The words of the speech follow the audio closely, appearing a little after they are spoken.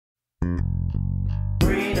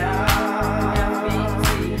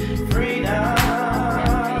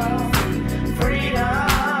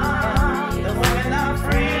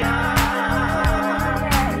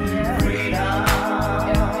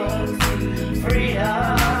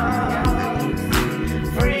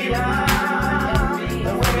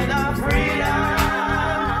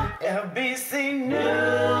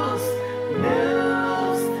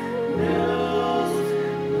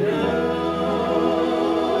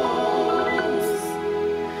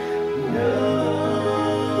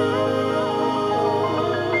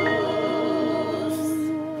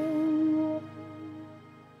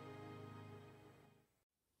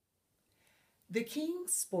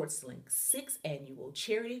SportsLink's 6th annual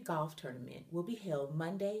charity golf tournament will be held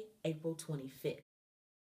Monday, April 25th.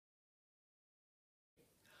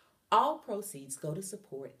 All proceeds go to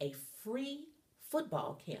support a free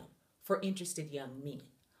football camp for interested young men.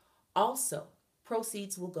 Also,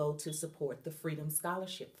 proceeds will go to support the Freedom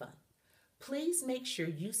Scholarship Fund. Please make sure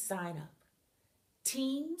you sign up.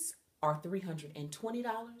 Teams are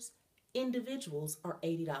 $320, individuals are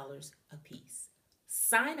 $80 apiece.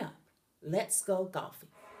 Sign up. Let's go golfing.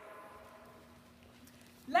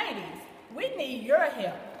 Ladies, we need your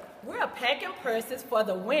help. We're packing purses for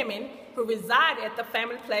the women who reside at the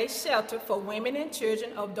Family Place Shelter for Women and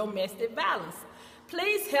Children of Domestic Violence.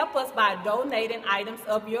 Please help us by donating items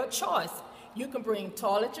of your choice. You can bring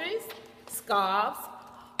toiletries, scarves,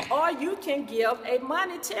 or you can give a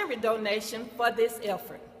monetary donation for this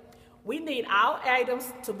effort. We need all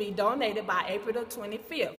items to be donated by April the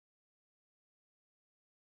 25th.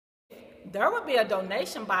 There will be a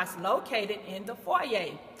donation box located in the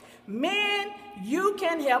foyer. Men, you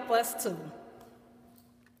can help us too.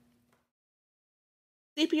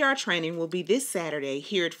 CPR training will be this Saturday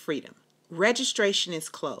here at Freedom. Registration is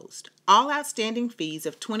closed. All outstanding fees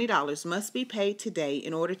of $20 must be paid today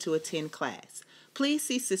in order to attend class. Please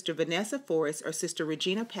see Sister Vanessa Forrest or Sister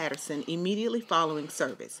Regina Patterson immediately following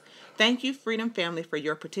service. Thank you, Freedom Family, for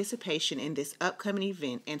your participation in this upcoming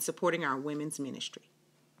event and supporting our women's ministry.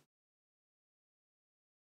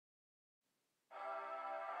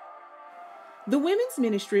 The Women's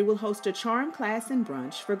Ministry will host a charm class and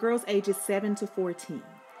brunch for girls ages 7 to 14.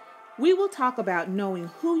 We will talk about knowing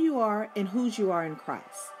who you are and whose you are in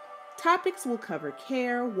Christ. Topics will cover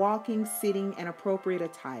care, walking, sitting, and appropriate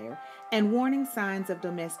attire, and warning signs of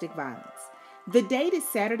domestic violence. The date is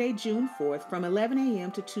Saturday, June 4th from 11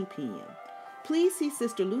 a.m. to 2 p.m. Please see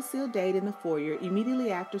Sister Lucille Dade in the foyer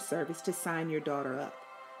immediately after service to sign your daughter up.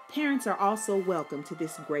 Parents are also welcome to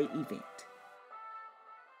this great event.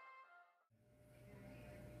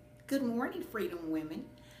 Good morning, Freedom Women.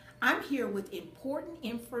 I'm here with important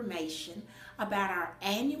information about our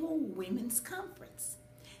annual Women's Conference.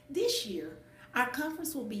 This year, our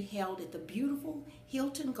conference will be held at the beautiful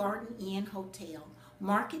Hilton Garden Inn Hotel,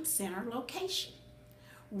 Market Center location.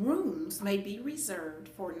 Rooms may be reserved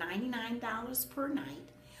for $99 per night,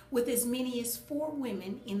 with as many as 4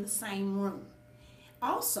 women in the same room.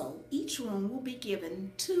 Also, each room will be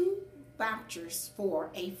given 2 vouchers for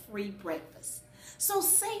a free breakfast. So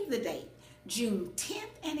save the date, June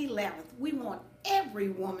 10th and 11th. We want every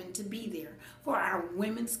woman to be there for our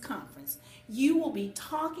women's conference. You will be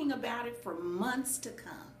talking about it for months to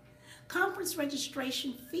come. Conference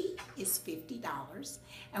registration fee is $50,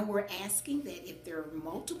 and we're asking that if there are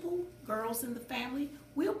multiple girls in the family,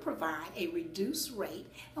 we'll provide a reduced rate,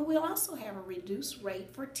 and we'll also have a reduced rate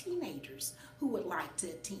for teenagers who would like to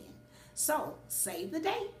attend. So save the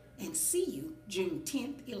date and see you June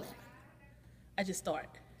 10th, 11th. I just start.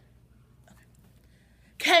 Okay.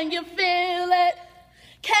 Can you feel it?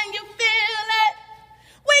 Can you feel it?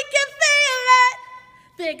 We can feel it.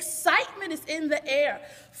 The excitement is in the air.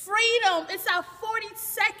 Freedom, it's our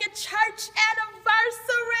 42nd church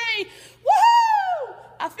anniversary. Woohoo!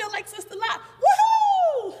 I feel like Sister Lot.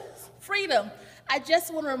 Woohoo! Freedom, I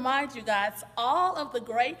just want to remind you guys all of the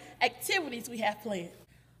great activities we have planned.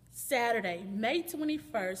 Saturday, May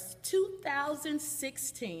 21st,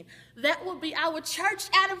 2016. That will be our church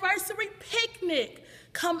anniversary picnic.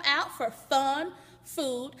 Come out for fun,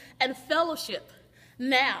 food, and fellowship.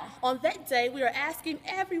 Now, on that day, we are asking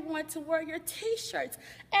everyone to wear your t-shirts.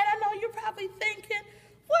 And I know you're probably thinking,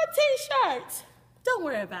 what t-shirts? Don't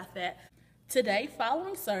worry about that. Today,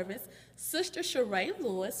 following service, Sister Sheree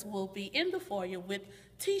Lewis will be in the foyer with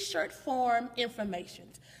t-shirt form information.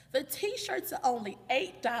 The t-shirts are only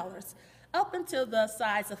 $8 up until the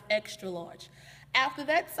size of extra large. After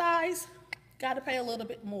that size, gotta pay a little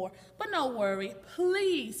bit more. But no worry,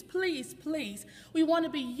 please, please, please. We want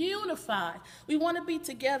to be unified. We want to be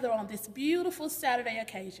together on this beautiful Saturday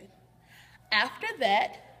occasion. After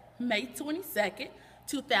that, May 22nd,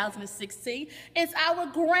 2016 is our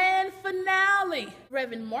grand finale.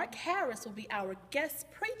 Reverend Mark Harris will be our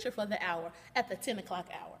guest preacher for the hour at the 10 o'clock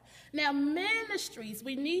hour. Now, ministries,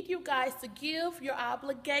 we need you guys to give your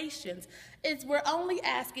obligations. We're only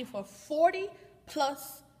asking for 40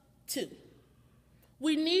 plus 2.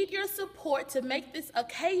 We need your support to make this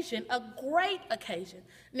occasion a great occasion.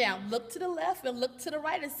 Now, look to the left and look to the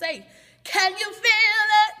right and say, can you feel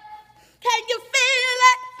it? Can you feel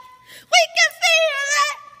it? We can feel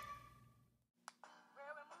it!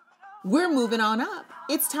 We're moving on up.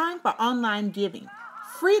 It's time for online giving.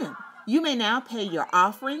 Freedom. You may now pay your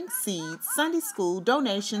offering, seeds, Sunday school,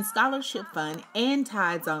 donations, scholarship fund, and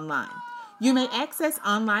tithes online. You may access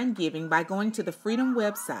online giving by going to the Freedom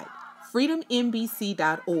website,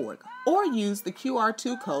 freedommbc.org, or use the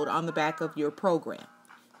QR2 code on the back of your program.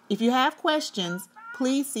 If you have questions,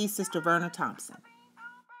 please see Sister Verna Thompson.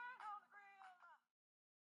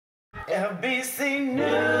 FMBC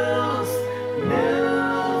News.